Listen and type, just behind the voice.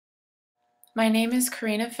My name is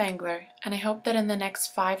Karina Fengler, and I hope that in the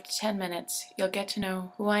next 5 to 10 minutes you'll get to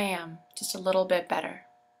know who I am just a little bit better.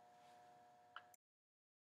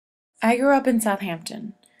 I grew up in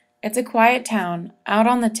Southampton. It's a quiet town out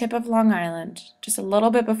on the tip of Long Island, just a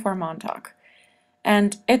little bit before Montauk.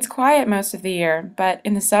 And it's quiet most of the year, but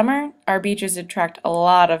in the summer, our beaches attract a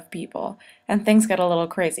lot of people, and things get a little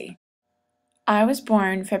crazy. I was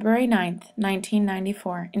born February 9th,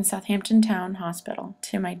 1994, in Southampton Town Hospital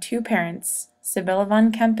to my two parents, Sibylla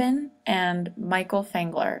von Kempen and Michael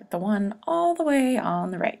Fengler, the one all the way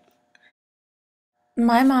on the right.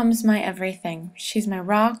 My mom's my everything. She's my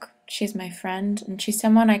rock, she's my friend, and she's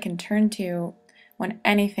someone I can turn to when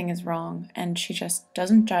anything is wrong, and she just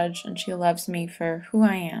doesn't judge and she loves me for who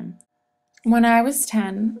I am. When I was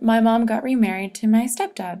 10, my mom got remarried to my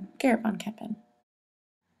stepdad, Garrett von Kempen.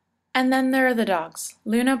 And then there are the dogs,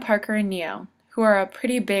 Luna, Parker, and Neo, who are a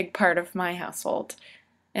pretty big part of my household.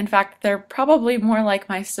 In fact, they're probably more like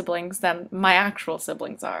my siblings than my actual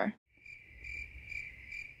siblings are.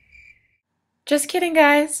 Just kidding,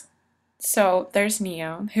 guys! So there's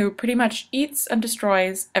Neo, who pretty much eats and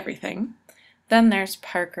destroys everything. Then there's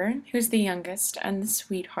Parker, who's the youngest and the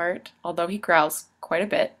sweetheart, although he growls quite a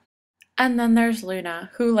bit. And then there's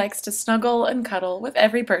Luna, who likes to snuggle and cuddle with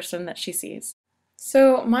every person that she sees.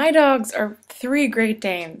 So my dogs are three Great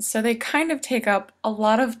Danes, so they kind of take up a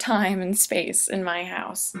lot of time and space in my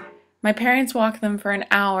house. My parents walk them for an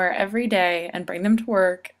hour every day and bring them to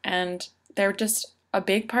work, and they're just a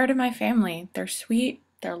big part of my family. They're sweet,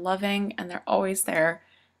 they're loving, and they're always there.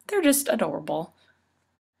 They're just adorable.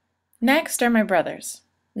 Next are my brothers.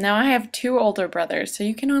 Now I have two older brothers, so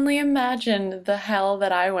you can only imagine the hell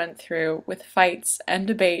that I went through with fights and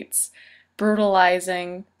debates,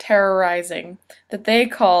 brutalizing, terrorizing, that they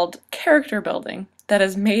called character building, that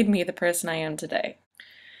has made me the person I am today.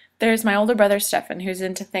 There's my older brother Stefan, who's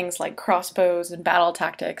into things like crossbows and battle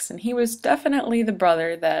tactics, and he was definitely the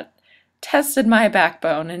brother that tested my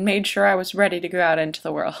backbone and made sure I was ready to go out into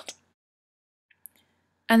the world.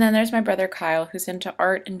 And then there's my brother Kyle, who's into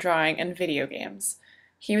art and drawing and video games.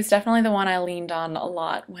 He was definitely the one I leaned on a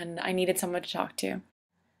lot when I needed someone to talk to.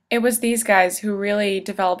 It was these guys who really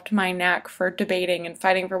developed my knack for debating and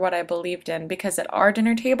fighting for what I believed in, because at our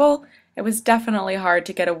dinner table, it was definitely hard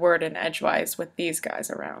to get a word in edgewise with these guys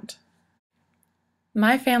around.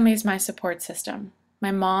 My family is my support system.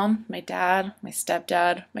 My mom, my dad, my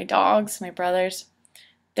stepdad, my dogs, my brothers.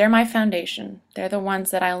 They're my foundation. They're the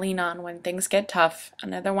ones that I lean on when things get tough,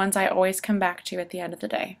 and they're the ones I always come back to at the end of the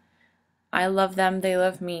day. I love them, they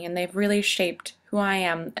love me, and they've really shaped who I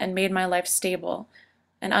am and made my life stable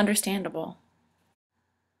and understandable.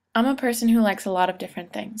 I'm a person who likes a lot of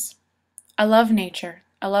different things. I love nature.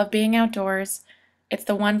 I love being outdoors. It's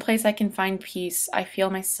the one place I can find peace. I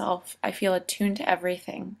feel myself. I feel attuned to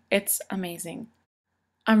everything. It's amazing.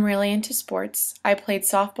 I'm really into sports. I played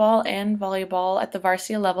softball and volleyball at the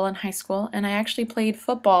varsity level in high school, and I actually played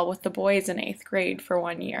football with the boys in 8th grade for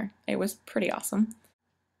 1 year. It was pretty awesome.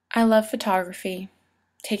 I love photography.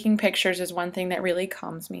 Taking pictures is one thing that really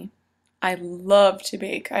calms me. I love to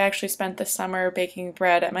bake. I actually spent the summer baking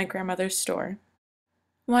bread at my grandmother's store.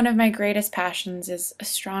 One of my greatest passions is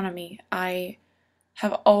astronomy. I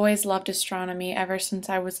have always loved astronomy ever since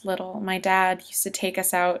I was little. My dad used to take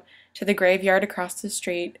us out to the graveyard across the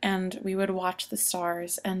street, and we would watch the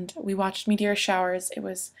stars, and we watched meteor showers. It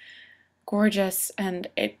was gorgeous, and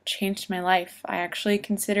it changed my life. I actually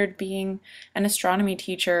considered being an astronomy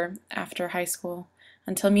teacher after high school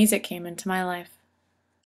until music came into my life.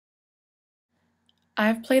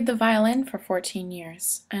 I've played the violin for 14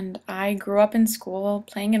 years, and I grew up in school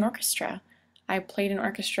playing in orchestra. I played in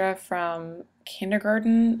orchestra from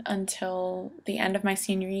kindergarten until the end of my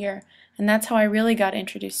senior year, and that's how I really got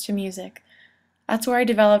introduced to music. That's where I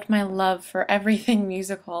developed my love for everything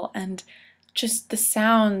musical and just the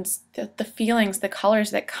sounds, the feelings, the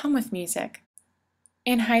colors that come with music.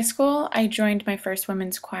 In high school, I joined my first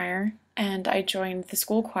women's choir, and I joined the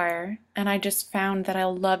school choir, and I just found that I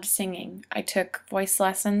loved singing. I took voice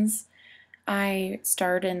lessons. I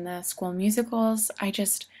starred in the school musicals. I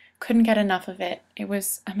just couldn't get enough of it. It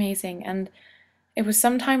was amazing, and it was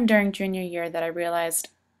sometime during junior year that I realized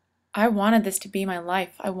I wanted this to be my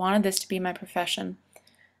life. I wanted this to be my profession.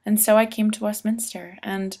 And so I came to Westminster,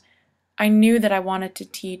 and I knew that I wanted to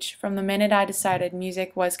teach from the minute I decided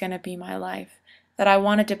music was going to be my life, that I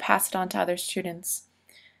wanted to pass it on to other students.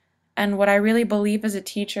 And what I really believe as a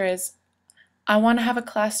teacher is I want to have a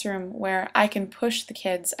classroom where I can push the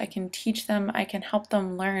kids, I can teach them, I can help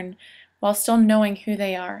them learn while still knowing who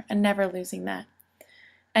they are and never losing that.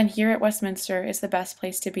 And here at Westminster is the best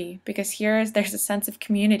place to be, because there's a sense of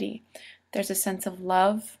community. There's a sense of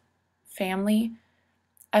love, family.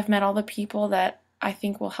 I've met all the people that I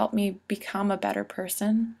think will help me become a better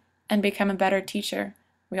person and become a better teacher.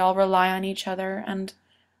 We all rely on each other and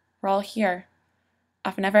we're all here.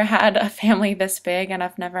 I've never had a family this big, and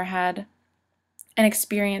I've never had an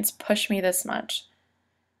experience push me this much.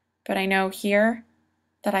 But I know here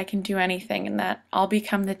that I can do anything and that I'll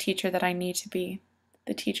become the teacher that I need to be,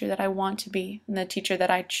 the teacher that I want to be, and the teacher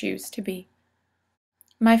that I choose to be.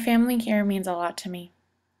 My family here means a lot to me,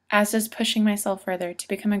 as does pushing myself further to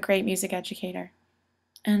become a great music educator.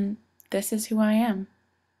 And this is who I am.